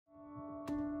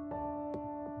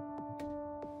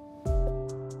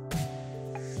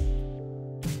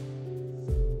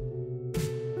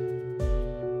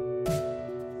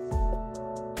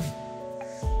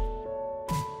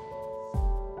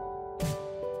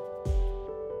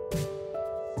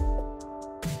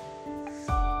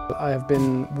I have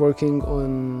been working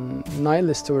on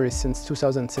Nile stories since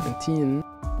 2017.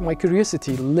 My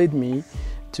curiosity led me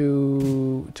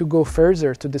to go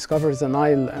further to discover the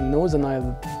Nile and know the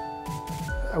Nile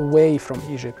away from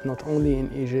Egypt, not only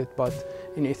in Egypt, but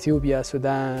in Ethiopia,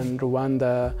 Sudan,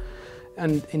 Rwanda,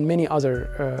 and in many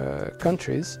other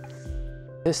countries.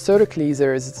 Historically,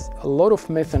 there is a lot of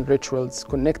myth and rituals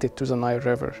connected to the Nile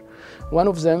River. One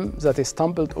of them that I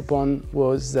stumbled upon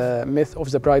was the myth of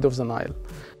the Bride of the Nile.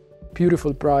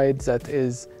 Beautiful bride that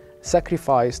is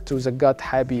sacrificed to the god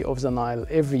Hapi of the Nile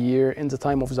every year in the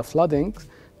time of the flooding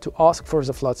to ask for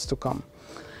the floods to come.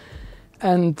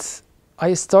 And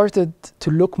I started to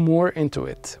look more into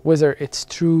it, whether it's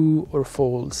true or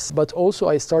false. But also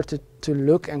I started to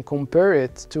look and compare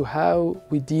it to how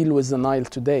we deal with the Nile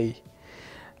today.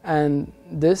 And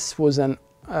this was an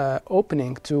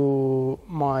opening to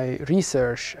my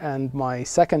research and my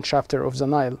second chapter of the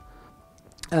Nile.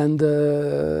 And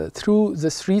through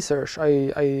this research,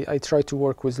 I try to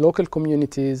work with local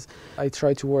communities. I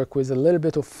try to work with a little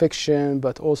bit of fiction,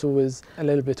 but also with a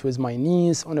little bit with my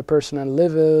niece on a personal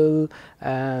level,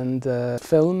 and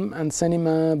film and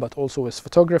cinema, but also with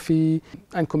photography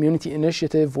and community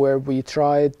initiative, where we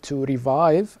tried to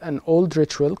revive an old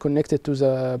ritual connected to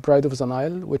the Bride of the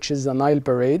Nile, which is the Nile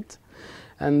Parade.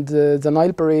 And the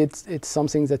Nile Parade, it's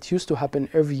something that used to happen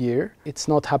every year. It's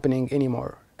not happening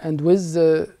anymore. And with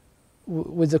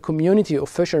the community of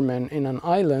fishermen in an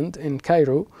island in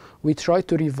Cairo, we tried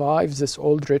to revive this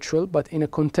old ritual, but in a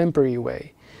contemporary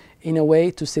way, in a way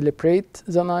to celebrate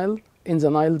the Nile in the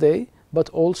Nile Day, but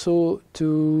also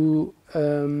to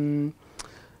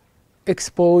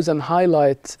expose and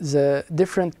highlight the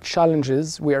different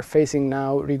challenges we are facing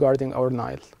now regarding our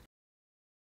Nile.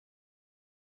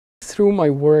 Through my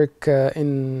work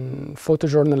in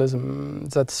photojournalism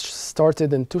that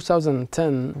started in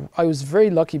 2010, I was very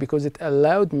lucky because it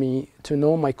allowed me to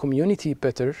know my community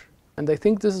better. And I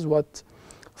think this is what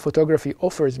photography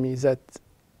offers me, that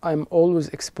I'm always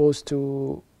exposed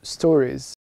to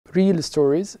stories, real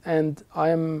stories, and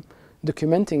I'm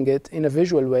documenting it in a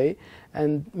visual way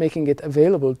and making it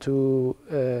available to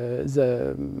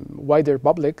the wider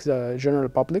public, the general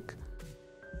public.